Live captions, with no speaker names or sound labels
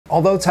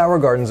Although tower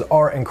gardens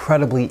are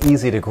incredibly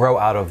easy to grow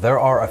out of, there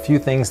are a few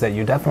things that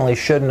you definitely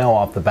should know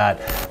off the bat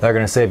that are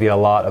going to save you a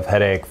lot of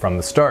headache from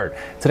the start.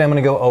 Today I'm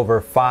going to go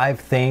over 5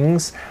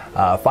 things,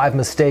 5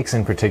 mistakes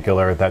in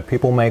particular that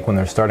people make when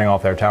they're starting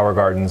off their tower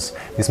gardens.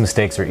 These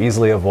mistakes are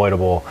easily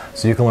avoidable,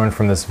 so you can learn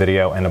from this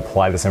video and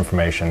apply this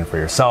information for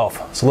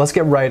yourself. So let's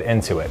get right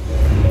into it.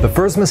 The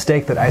first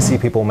mistake that I see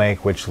people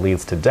make, which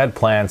leads to dead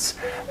plants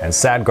and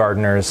sad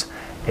gardeners,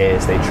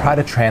 is they try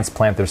to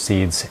transplant their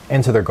seeds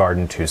into their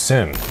garden too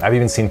soon. I've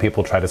even seen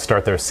people try to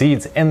start their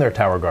seeds in their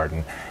tower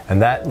garden,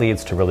 and that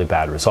leads to really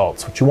bad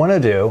results. What you want to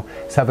do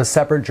is have a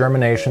separate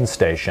germination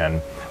station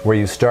where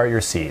you start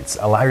your seeds.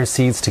 Allow your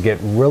seeds to get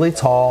really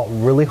tall,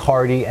 really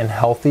hardy and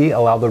healthy.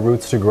 Allow the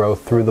roots to grow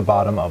through the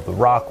bottom of the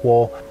rock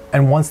wool.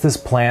 And once this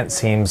plant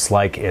seems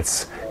like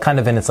it's kind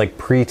of in its like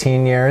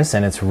preteen years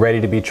and it's ready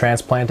to be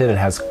transplanted, it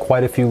has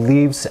quite a few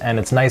leaves and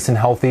it's nice and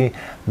healthy,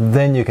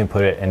 then you can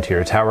put it into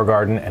your tower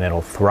garden and it'll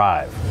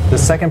thrive. The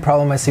second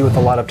problem I see with a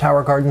lot of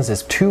tower gardens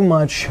is too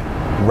much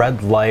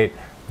red light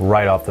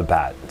right off the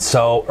bat.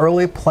 So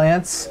early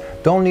plants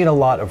don't need a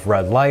lot of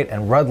red light,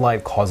 and red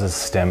light causes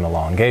stem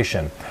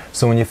elongation.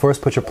 So when you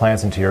first put your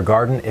plants into your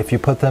garden, if you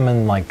put them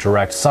in like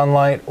direct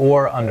sunlight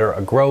or under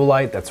a grow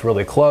light that's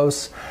really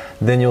close,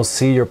 then you'll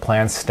see your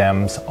plant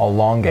stems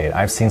elongate.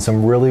 I've seen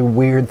some really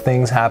weird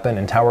things happen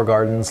in tower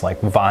gardens,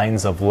 like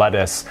vines of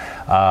lettuce,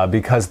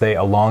 because they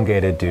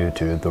elongated due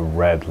to the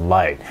red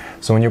light.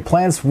 So when your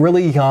plant's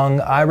really young,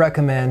 I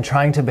recommend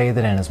trying to bathe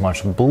it in as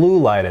much blue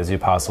light as you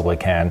possibly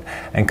can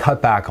and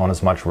cut back on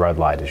as much red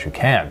light as you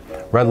can.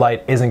 Red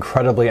light is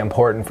incredibly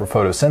important for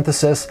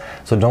photosynthesis,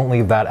 so don't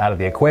leave that out of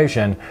the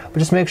equation, but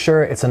just make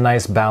sure it's a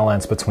nice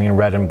balance between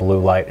red and blue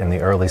light in the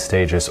early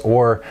stages,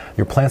 or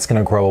your plant's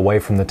going to grow away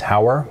from the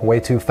tower way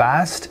too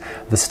fast.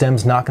 The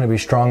stem's not going to be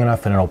strong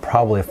enough and it'll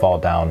probably fall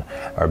down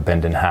or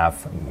bend in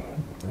half.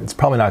 It's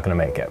probably not going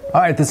to make it.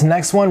 All right, this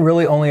next one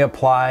really only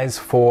applies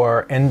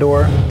for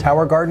indoor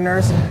tower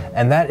gardeners,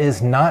 and that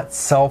is not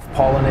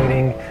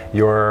self-pollinating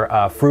your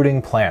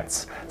fruiting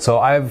plants. So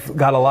I've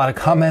got a lot of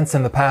comments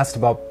in the past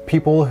about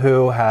people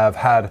who have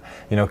had,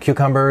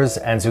 cucumbers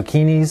and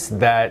zucchinis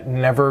that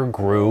never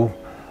grew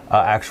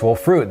actual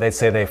fruit. They'd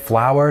say they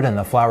flowered and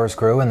the flowers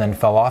grew and then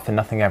fell off and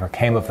nothing ever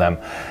came of them,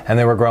 and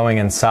they were growing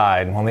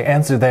inside. Well, the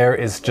answer there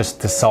is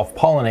just to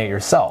self-pollinate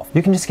yourself.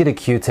 You can just get a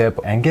Q-tip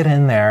and get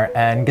in there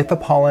and get the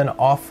pollen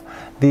off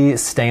the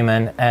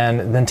stamen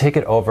and then take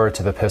it over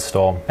to the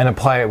pistil and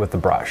apply it with the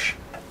brush.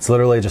 It's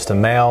literally just a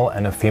male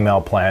and a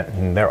female plant,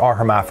 and there are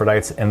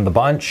hermaphrodites in the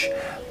bunch,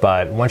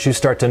 but once you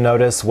start to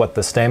notice what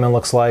the stamen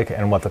looks like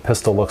and what the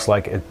pistil looks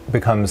like, it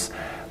becomes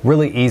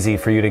really easy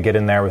for you to get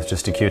in there with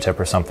just a Q-tip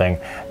or something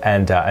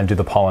and do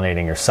the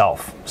pollinating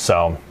yourself.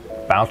 So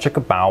bow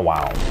chicka bow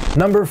wow.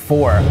 Number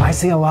 4, I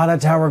see a lot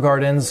of tower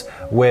gardens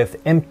with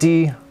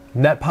empty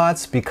net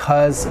pots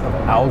because of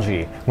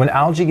algae. When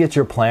algae gets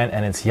your plant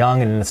and it's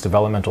young and in its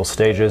developmental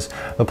stages,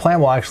 the plant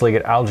will actually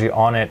get algae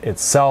on it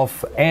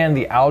itself, and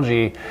the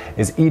algae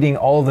is eating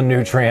all of the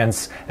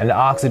nutrients and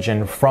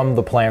oxygen from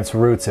the plant's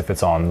roots if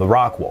it's on the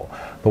rock wool.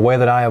 The way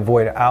that I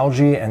avoid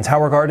algae in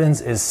tower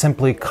gardens is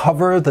simply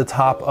cover the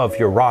top of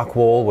your rock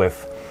wool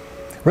with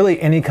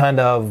really any kind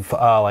of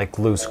like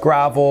loose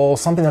gravel,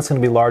 something that's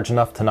going to be large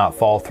enough to not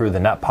fall through the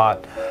net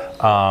pot,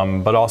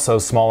 but also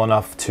small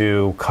enough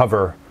to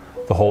cover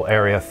the whole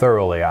area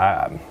thoroughly.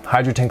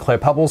 Hydroton clay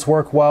pebbles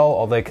work well,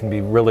 although they can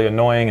be really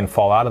annoying and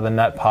fall out of the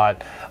net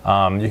pot.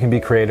 You can be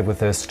creative with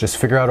this. Just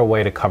figure out a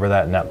way to cover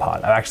that net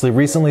pot. I actually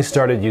recently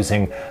started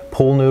using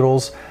pool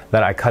noodles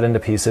that I cut into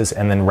pieces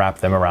and then wrap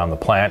them around the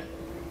plant.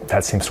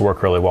 That seems to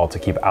work really well to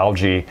keep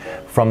algae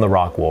from the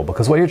rock wool,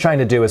 because what you're trying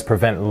to do is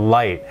prevent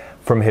light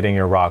from hitting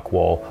your rock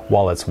wool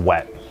while it's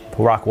wet.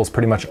 The rock wool is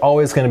pretty much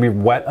always going to be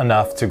wet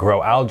enough to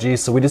grow algae,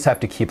 so we just have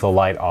to keep the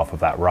light off of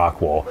that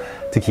rock wool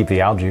to keep the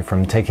algae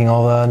from taking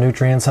all the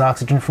nutrients and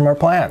oxygen from our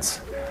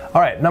plants.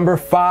 All right, number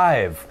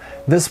 5.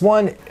 This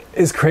one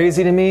is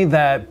crazy to me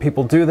that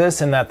people do this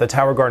and that the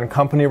tower garden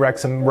company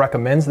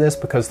recommends this,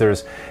 because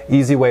there's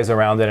easy ways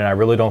around it and I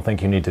really don't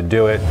think you need to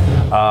do it.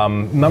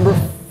 Number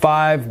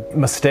 5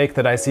 mistake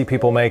that I see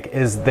people make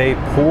is they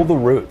pull the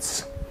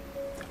roots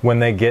when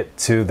they get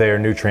to their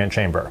nutrient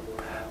chamber.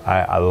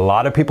 A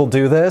lot of people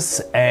do this,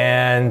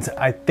 and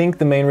I think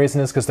the main reason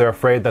is because they're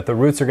afraid that the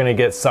roots are going to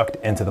get sucked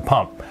into the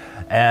pump.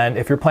 And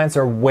if your plants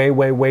are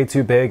way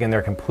too big and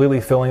they're completely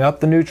filling up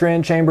the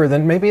nutrient chamber,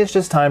 then maybe it's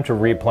just time to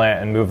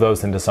replant and move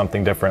those into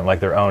something different, like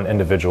their own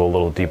individual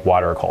little deep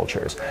water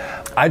cultures.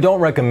 I don't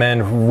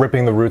recommend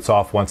ripping the roots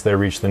off once they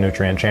reach the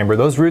nutrient chamber.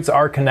 Those roots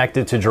are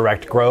connected to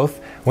direct growth.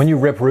 When you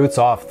rip roots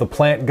off, the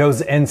plant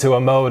goes into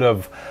a mode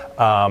of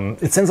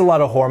it sends a lot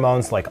of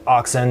hormones like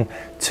auxin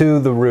to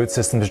the root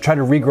system to try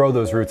to regrow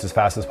those roots as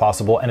fast as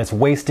possible, and it's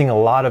wasting a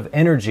lot of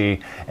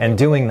energy in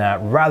doing that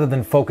rather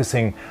than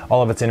focusing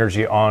all of its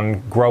energy on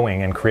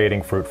growing and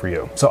creating fruit for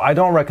you. So I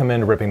don't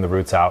recommend ripping the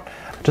roots out.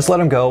 Just let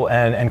them go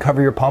and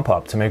cover your pump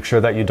up to make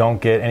sure that you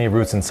don't get any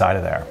roots inside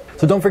of there.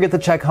 So don't forget to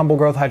check Humble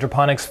Growth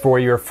Hydroponics for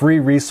your free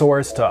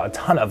resource to a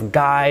ton of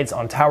guides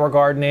on tower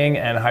gardening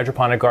and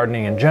hydroponic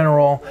gardening in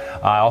general.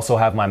 I also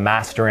have my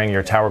Mastering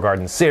Your Tower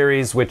Garden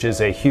series, which is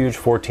a huge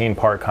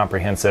 14-part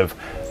comprehensive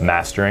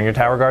Mastering Your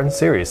Tower Garden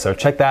series. So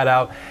check that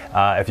out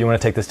if you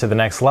want to take this to the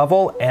next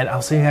level, and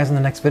I'll see you guys in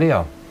the next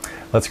video.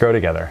 Let's grow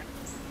together.